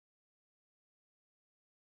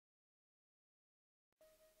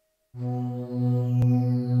Thank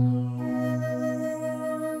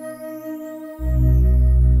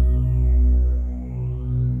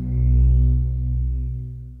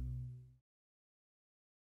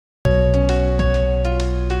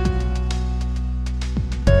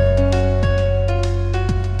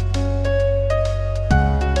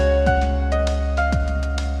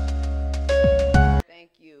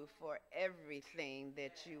you for everything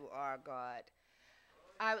that you are, God.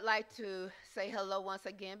 I would like to say hello once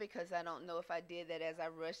again because I don't know if I did that as I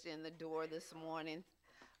rushed in the door this morning.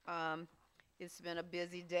 Um, it's been a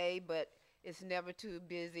busy day, but it's never too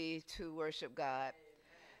busy to worship God.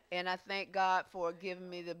 And I thank God for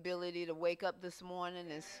giving me the ability to wake up this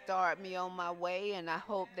morning and start me on my way. And I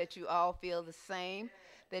hope that you all feel the same,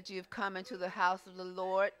 that you've come into the house of the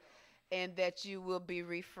Lord and that you will be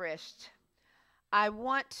refreshed. I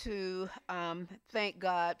want to thank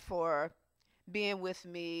God for being with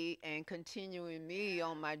me and continuing me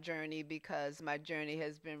on my journey because my journey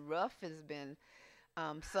has been rough, has been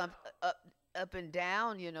some up and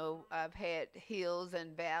down. You know, I've had hills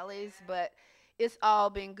and valleys, but it's all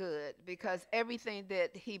been good because everything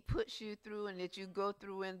that He puts you through and that you go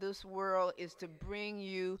through in this world is to bring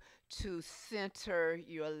you to center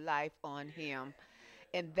your life on Him.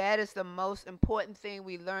 And that is the most important thing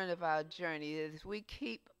we learn of our journey is we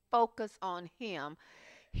keep focus on Him.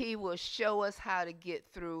 He will show us how to get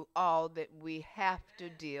through all that we have to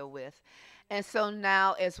deal with. And so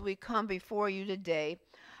now, as we come before you today,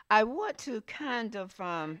 I want to kind of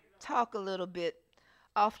talk a little bit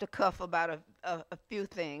off the cuff about a few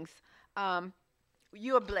things. Um,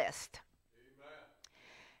 you're blessed,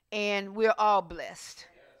 and we're all blessed.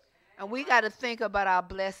 And we got to think about our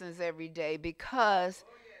blessings every day because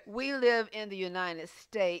we live in the United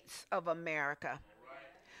States of America.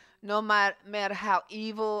 No matter how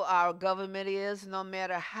evil our government is, no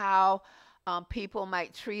matter how people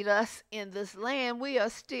might treat us in this land, we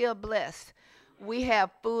are still blessed. We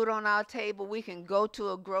have food on our table. We can go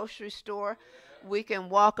to a grocery store. We can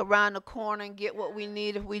walk around the corner and get what we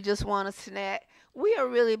need if we just want a snack. We are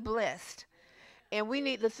really blessed. And we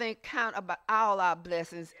need to count about all our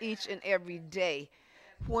blessings each and every day.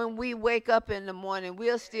 When we wake up in the morning,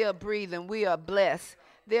 we're still breathing. We are blessed.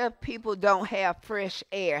 There are people don't have fresh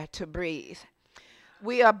air to breathe.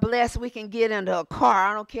 We are blessed. We can get into a car.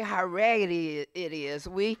 I don't care how raggedy it is.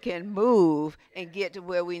 We can move and get to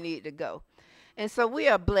where we need to go. And so we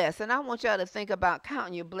are blessed. And I want y'all to think about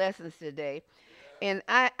counting your blessings today. And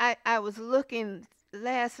I was looking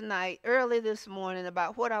last night, early this morning,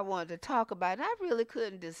 about what I wanted to talk about. And I really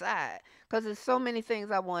couldn't decide because there's so many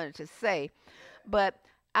things I wanted to say. But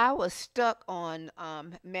I was stuck on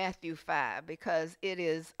Matthew 5 because it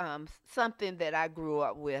is something that I grew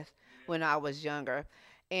up with when I was younger.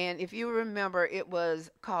 And if you remember, it was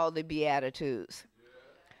called the Beatitudes.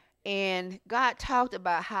 And God talked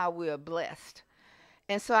about how we're blessed.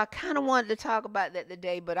 And so I kind of wanted to talk about that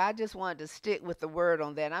today, but I just wanted to stick with the word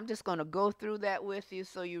on that. I'm just going to go through that with you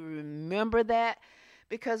so you remember that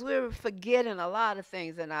because we're forgetting a lot of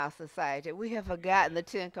things in our society. We have forgotten the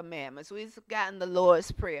Ten Commandments. We've forgotten the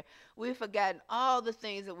Lord's Prayer. We've forgotten all the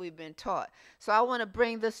things that we've been taught. So I want to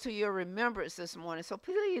bring this to your remembrance this morning. So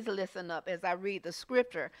please listen up as I read the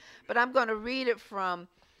scripture. But I'm going to read it from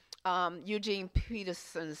Eugene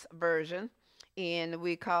Peterson's version, and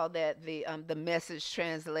we call that the Message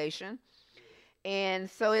translation. And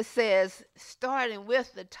so it says, starting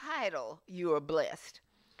with the title, "You Are Blessed."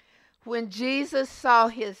 When Jesus saw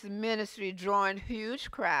his ministry drawing huge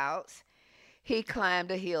crowds, he climbed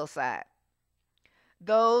a hillside.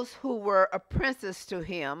 Those who were apprentices to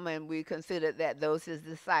him, and we considered that those his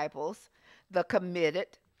disciples, the committed,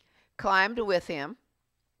 climbed with him.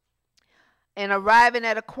 And arriving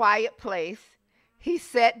at a quiet place, he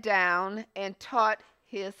sat down and taught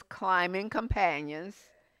his climbing companions.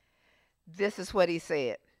 This is what he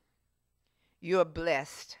said: "You're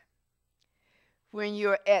blessed when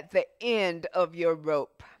you're at the end of your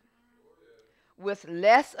rope. With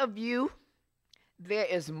less of you, there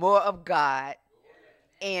is more of God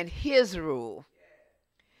and His rule.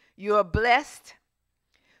 You're blessed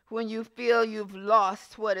when you feel you've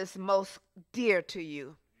lost what is most dear to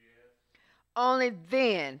you. Only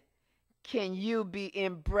then can you be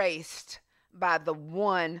embraced by the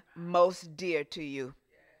one most dear to you.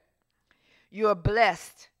 You're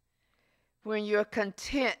blessed when you're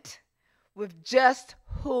content with just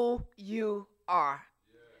who you are.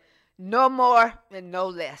 No more and no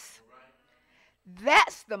less.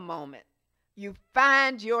 That's the moment you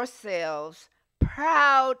find yourselves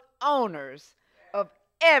proud owners of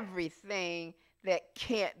everything that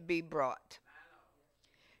can't be brought.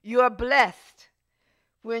 You are blessed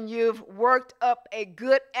when you've worked up a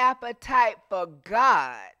good appetite for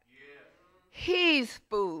God, His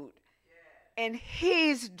food, and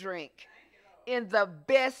His drink in the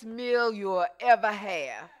best meal you'll ever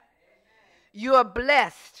have. You're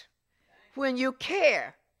blessed when you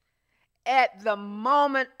care at the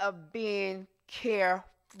moment of being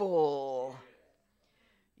careful.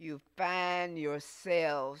 You find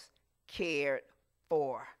yourselves cared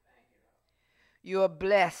for. You're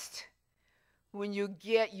blessed when you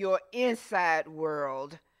get your inside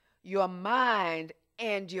world, your mind,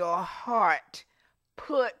 and your heart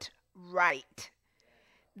put right.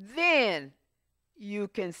 Then you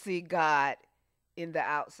can see God in the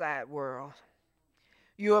outside world.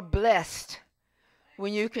 You're blessed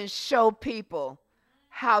when you can show people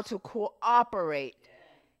how to cooperate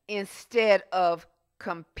instead of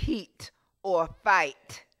compete or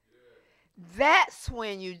fight. That's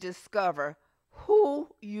when you discover who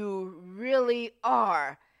you really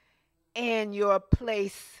are and your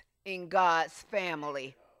place in God's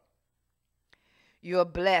family. You're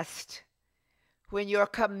blessed when your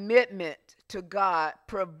commitment to God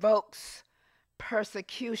provokes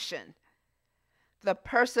persecution. The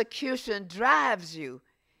persecution drives you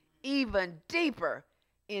even deeper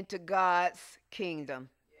into God's kingdom.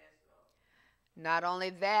 Not only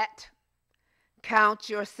that, count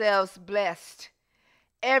yourselves blessed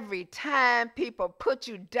every time people put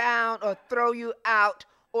you down or throw you out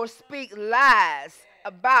or speak lies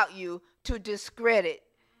about you to discredit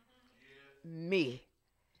me.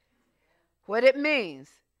 What it means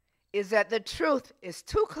is that the truth is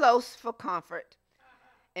too close for comfort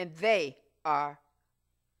and they are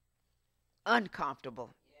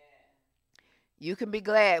uncomfortable. You can be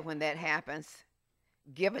glad when that happens.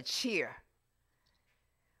 Give a cheer.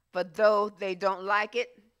 But though they don't like it,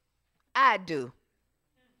 I do.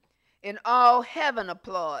 And all heaven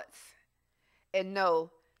applauds and know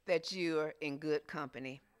that you are in good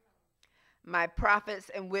company. My prophets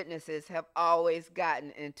and witnesses have always gotten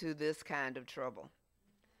into this kind of trouble.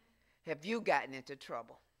 Have you gotten into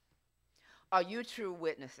trouble? Are you true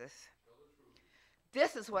witnesses?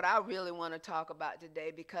 This is what I really want to talk about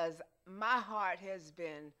today because my heart has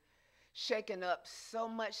been shaken up so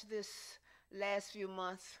much this last few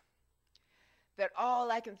months that all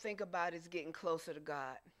I can think about is getting closer to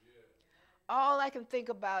God. All I can think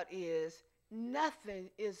about is nothing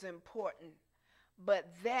is important but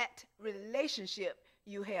that relationship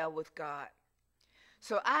you have with God.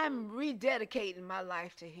 So I'm rededicating my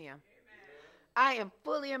life to Him. I am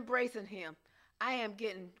fully embracing Him. I am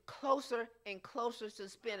getting closer and closer to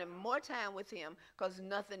spending more time with Him because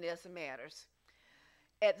nothing else matters.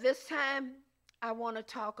 At this time, I want to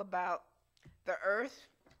talk about the earth,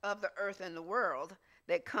 of the earth and the world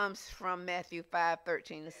that comes from Matthew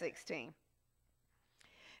 5:13-16.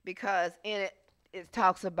 Because in it, it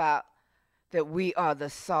talks about that we are the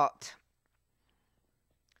salt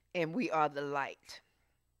and we are the light.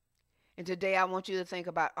 And today I want you to think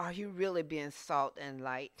about, are you really being salt and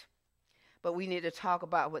light? But we need to talk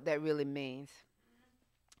about what that really means.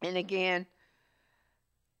 And again,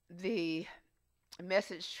 the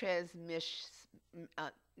message transmission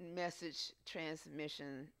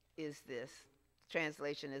is this.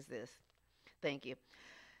 Translation is this. Thank you.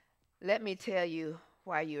 Let me tell you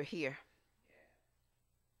why you're here.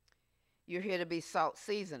 You're here to be salt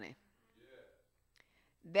seasoning.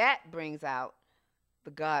 That brings out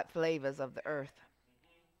the God flavors of the earth.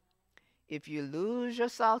 If you lose your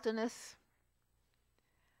saltiness,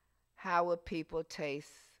 how will people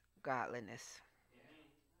taste godliness?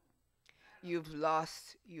 You've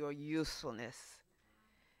lost your usefulness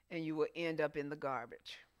and you will end up in the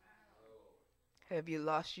garbage. Have you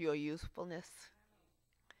lost your usefulness?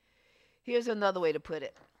 Here's another way to put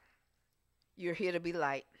it. You're here to be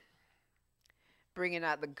light, bringing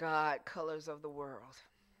out the God colors of the world.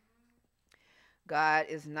 God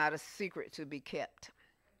is not a secret to be kept.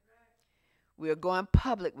 We are going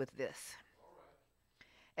public with this.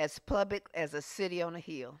 As public as a city on a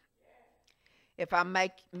hill. If I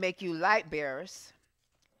make you light bearers,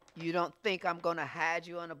 you don't think I'm going to hide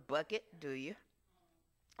you on a bucket, do you?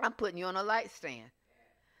 I'm putting you on a light stand.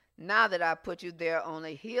 Now that I put you there on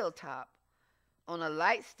a hilltop, on a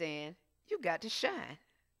light stand, you got to shine.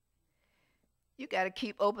 You got to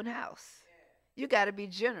keep open house. You got to be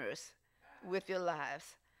generous with your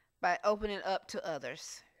lives by opening up to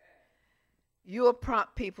others. You will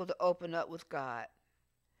prompt people to open up with God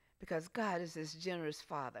because God is this generous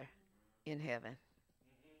Father in heaven.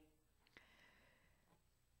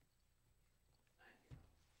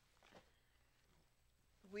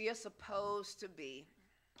 We are supposed to be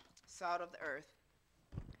salt of the earth,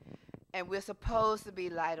 and we're supposed to be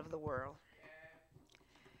light of the world.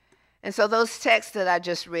 And so those texts that I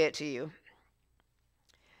just read to you,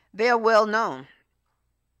 they're well known,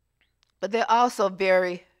 but they're also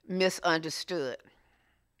very misunderstood.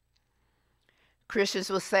 Christians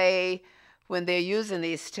will say when they're using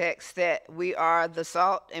these texts that we are the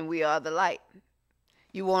salt and we are the light.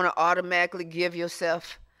 You want to automatically give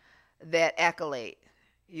yourself that accolade.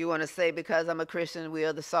 You want to say, because I'm a Christian, we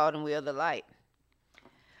are the salt and we are the light.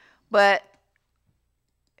 But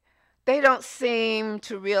they don't seem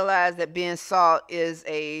to realize that being salt is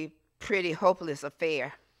a pretty hopeless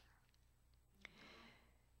affair.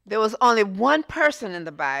 There was only one person in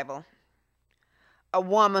the Bible, a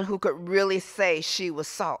woman who could really say she was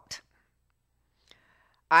salt.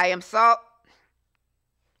 I am salt.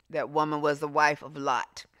 That woman was the wife of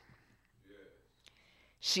Lot.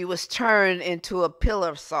 She was turned into a pillar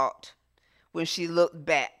of salt when she looked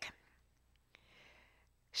back.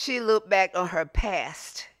 She looked back on her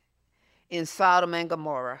past in Sodom and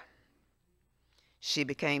Gomorrah. She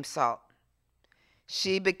became salt.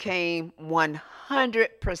 She became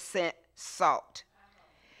 100% salt.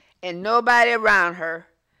 And nobody around her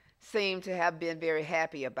seemed to have been very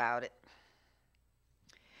happy about it.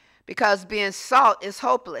 Because being salt is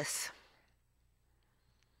hopeless.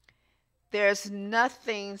 There's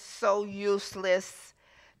nothing so useless.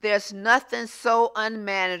 There's nothing so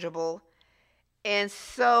unmanageable and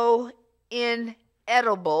so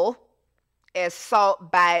inedible as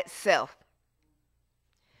salt by itself.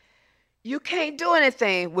 You can't do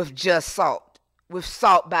anything with just salt, with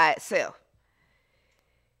salt by itself.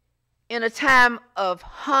 In a time of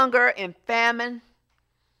hunger and famine,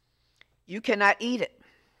 you cannot eat it.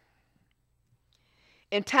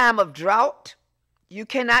 In time of drought, you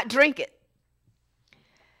cannot drink it.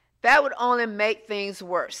 That would only make things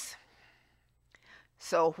worse.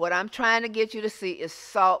 So what I'm trying to get you to see is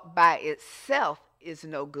salt by itself is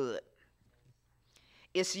no good.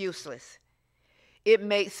 It's useless. It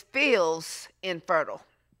makes fields infertile.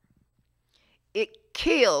 It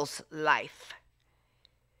kills life.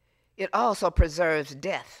 It also preserves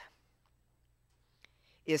death.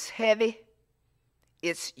 It's heavy.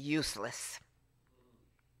 It's useless.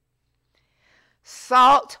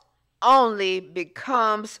 Salt only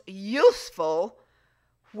becomes useful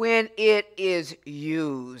when it is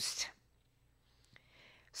used.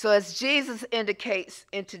 So as Jesus indicates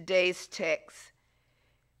in today's text,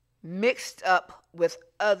 mixed up with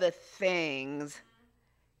other things,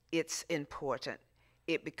 it's important.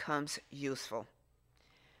 It becomes useful.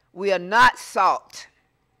 We are not salt.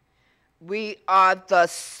 We are the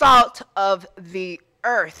salt of the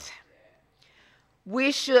earth.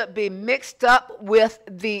 We should be mixed up with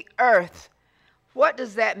the earth. What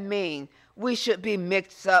does that mean? We should be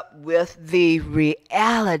mixed up with the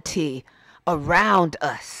reality around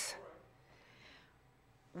us.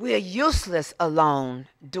 We're useless alone,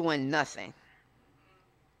 doing nothing.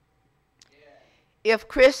 If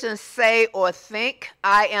Christians say or think,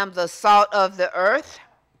 I am the salt of the earth,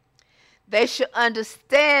 they should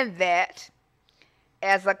understand that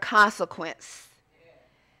as a consequence.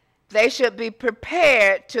 They should be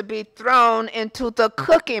prepared to be thrown into the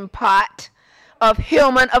cooking pot of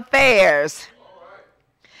human affairs.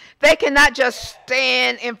 They cannot just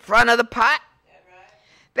stand in front of the pot.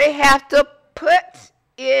 They have to put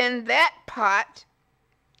in that pot.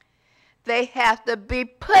 They have to be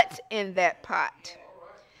put in that pot.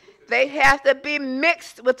 They have to be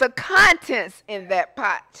mixed with the contents in that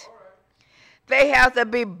pot. They have to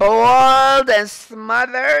be boiled and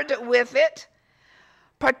smothered with it,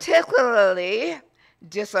 particularly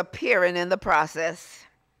disappearing in the process,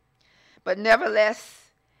 but nevertheless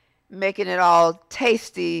making it all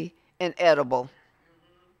tasty and edible.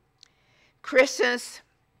 Christians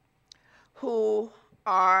who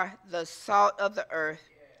are the salt of the earth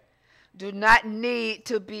do not need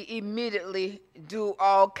to be immediately do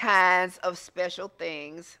all kinds of special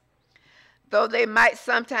things, though they might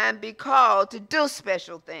sometimes be called to do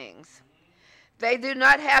special things. They do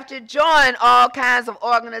not have to join all kinds of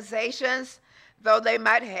organizations, though they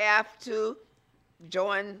might have to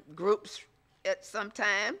join groups at some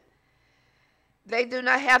time. They do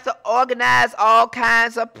not have to organize all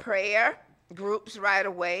kinds of prayer groups right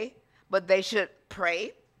away, but they should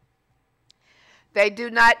pray. They do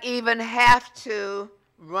not even have to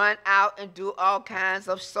run out and do all kinds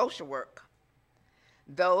of social work,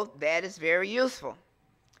 though that is very useful.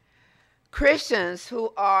 Christians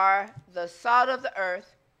who are the salt of the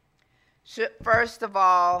earth should first of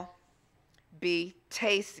all be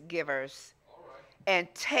taste givers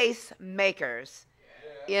and taste makers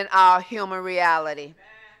in our human reality.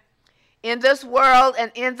 In this world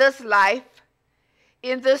and in this life,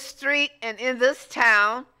 in this street and in this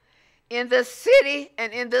town, in this city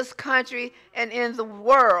and in this country and in the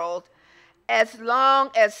world, as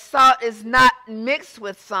long as salt is not mixed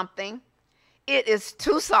with something, it is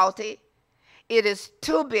too salty, it is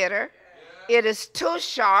too bitter, it is too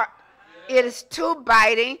sharp, it is too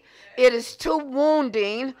biting, it is too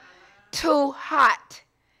wounding, too hot.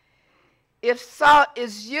 If salt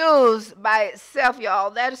is used by itself,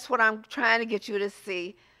 y'all, that is what I'm trying to get you to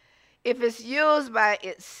see. If it's used by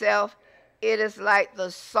itself, it is like the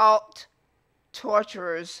salt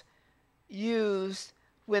torturers used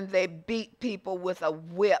when they beat people with a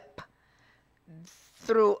whip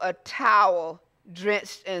through a towel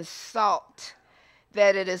drenched in salt,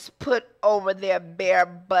 that it is put over their bare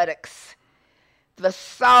buttocks. The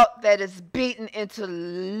salt that is beaten into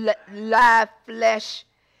live flesh,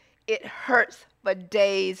 it hurts for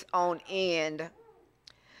days on end.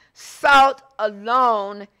 Salt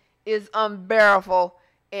alone is unbearable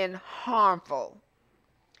and harmful.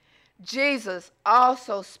 Jesus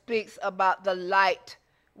also speaks about the light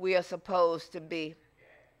we are supposed to be.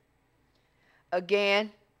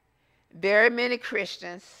 Again, very many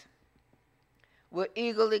Christians will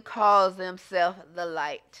eagerly call themselves the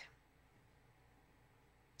light.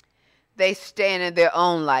 They stand in their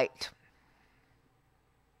own light.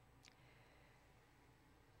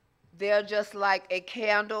 They're just like a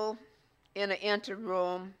candle in an empty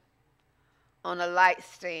room on a light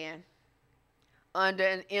stand under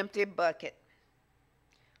an empty bucket,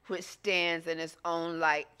 which stands in its own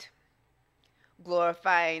light,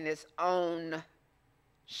 glorifying its own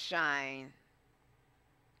shine.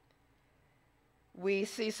 We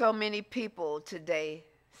see so many people today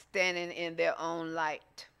standing in their own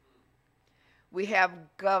light. We have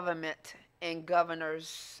government and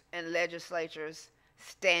governors and legislatures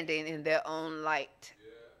standing in their own light.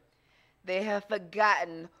 They have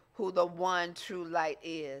forgotten who the one true light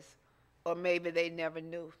is, or maybe they never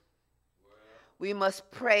knew. We must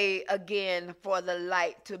pray again for the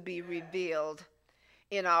light to be revealed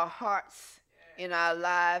in our hearts, in our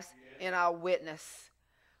lives, in our witness.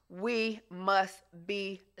 We must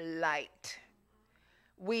be light.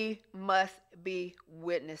 We must be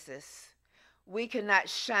witnesses. We cannot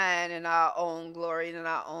shine in our own glory and in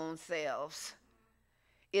our own selves.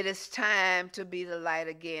 It is time to be the light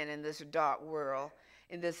again in this dark world,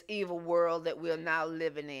 in this evil world that we're now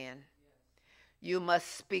living in. You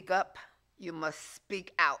must speak up. You must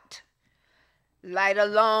speak out. Light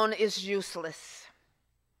alone is useless.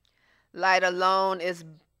 Light alone is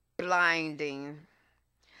blinding.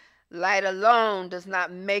 Light alone does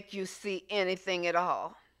not make you see anything at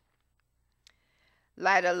all.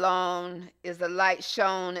 Light alone is the light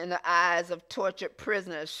shown in the eyes of tortured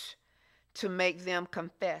prisoners to make them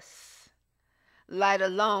confess. Light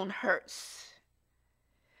alone hurts.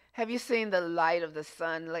 Have you seen the light of the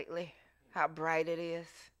sun lately? How bright it is?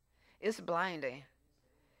 It's blinding.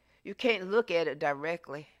 You can't look at it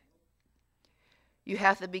directly. You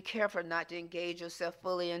have to be careful not to engage yourself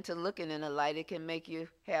fully into looking in the light. It can make you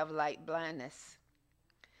have light blindness.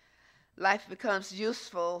 Life becomes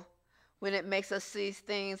useful when it makes us see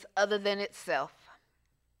things other than itself.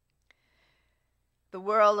 The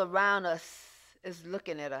world around us is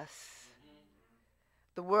looking at us.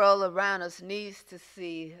 The world around us needs to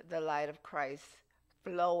see the light of Christ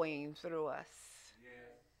flowing through us.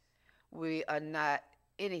 We are not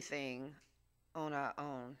anything on our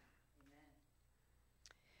own.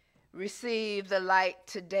 Receive the light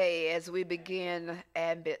today as we begin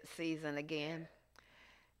Advent season again,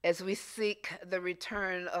 as we seek the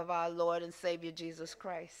return of our Lord and Savior Jesus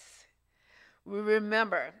Christ. We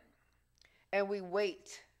remember and we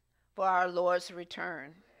wait for our Lord's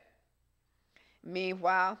return.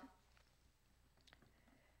 Meanwhile,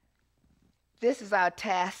 this is our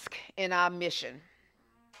task and our mission.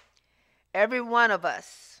 Every one of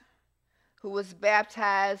us who was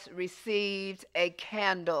baptized received a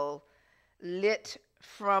candle lit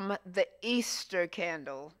from the Easter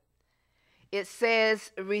candle. It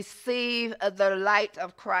says, receive the light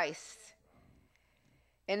of Christ.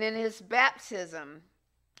 And in his baptism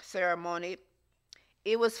ceremony,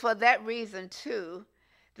 it was for that reason too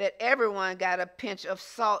that everyone got a pinch of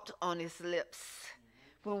salt on his lips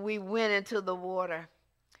when we went into the water.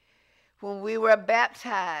 When we were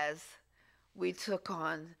baptized, we took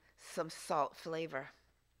on some salt flavor.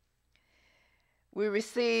 We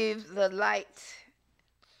received the light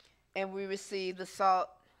and we received the salt.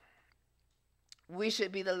 We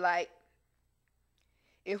should be the light.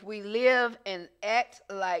 If we live and act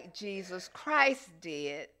like Jesus Christ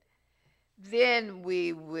did, then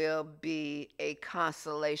we will be a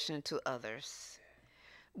consolation to others.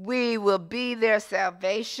 We will be their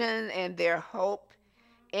salvation and their hope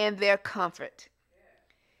and their comfort.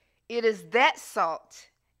 It is that salt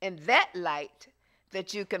and that light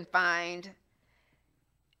that you can find,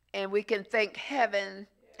 and we can thank heaven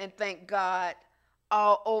and thank God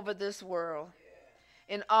all over this world,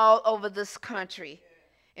 and all over this country,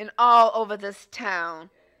 and all over this town.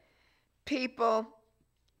 People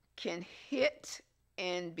can hit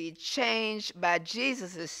and be changed by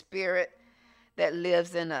Jesus' Spirit that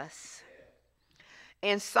lives in us.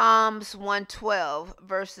 In Psalms 112,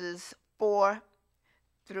 verses 4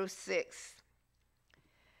 through 6,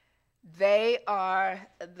 they are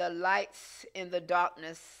the lights in the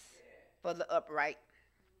darkness for the upright.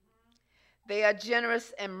 They are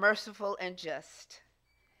generous and merciful and just.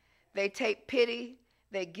 They take pity,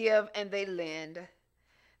 they give, and they lend.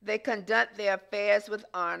 They conduct their affairs with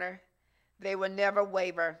honor. They will never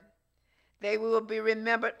waver. They will be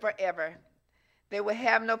remembered forever. They will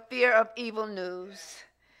have no fear of evil news.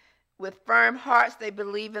 With firm hearts, they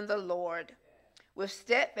believe in the Lord. With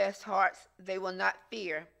steadfast hearts, they will not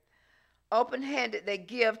fear. Open-handed, they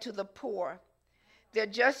give to the poor. Their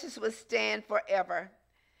justice will stand forever.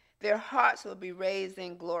 Their hearts will be raised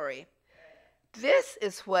in glory. This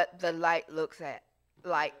is what the light looks at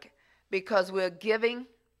like, because we're giving,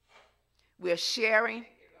 we're sharing,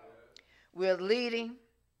 we're leading,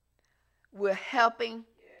 we're helping,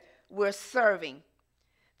 we're serving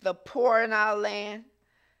the poor in our land,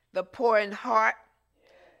 the poor in heart,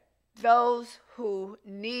 those who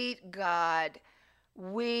need God.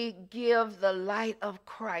 We give the light of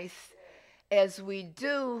Christ as we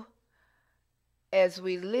do, as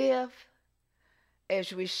we live,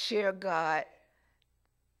 as we share God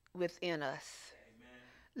within us.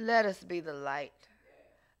 Let us be the light.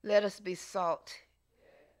 Let us be salt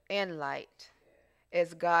and light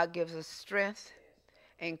as God gives us strength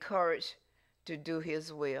and courage to do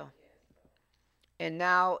his will. And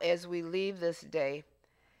now, as we leave this day,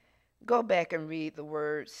 go back and read the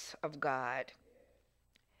words of God,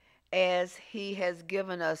 as he has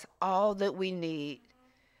given us all that we need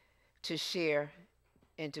to share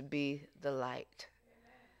and to be the light.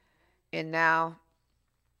 And now,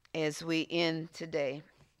 as we end today,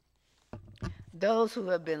 those who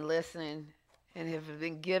have been listening and have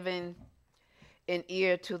been given an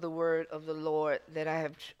ear to the word of the Lord that I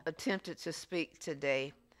have attempted to speak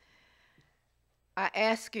today, I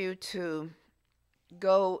ask you to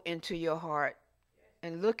go into your heart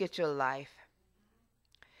and look at your life.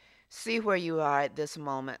 See where you are at this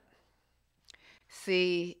moment.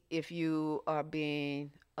 See if you are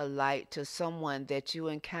being a light to someone that you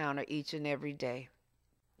encounter each and every day.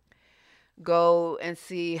 Go and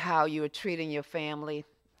see how you are treating your family,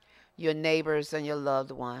 your neighbors, and your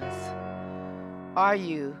loved ones. Are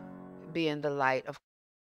you being the light of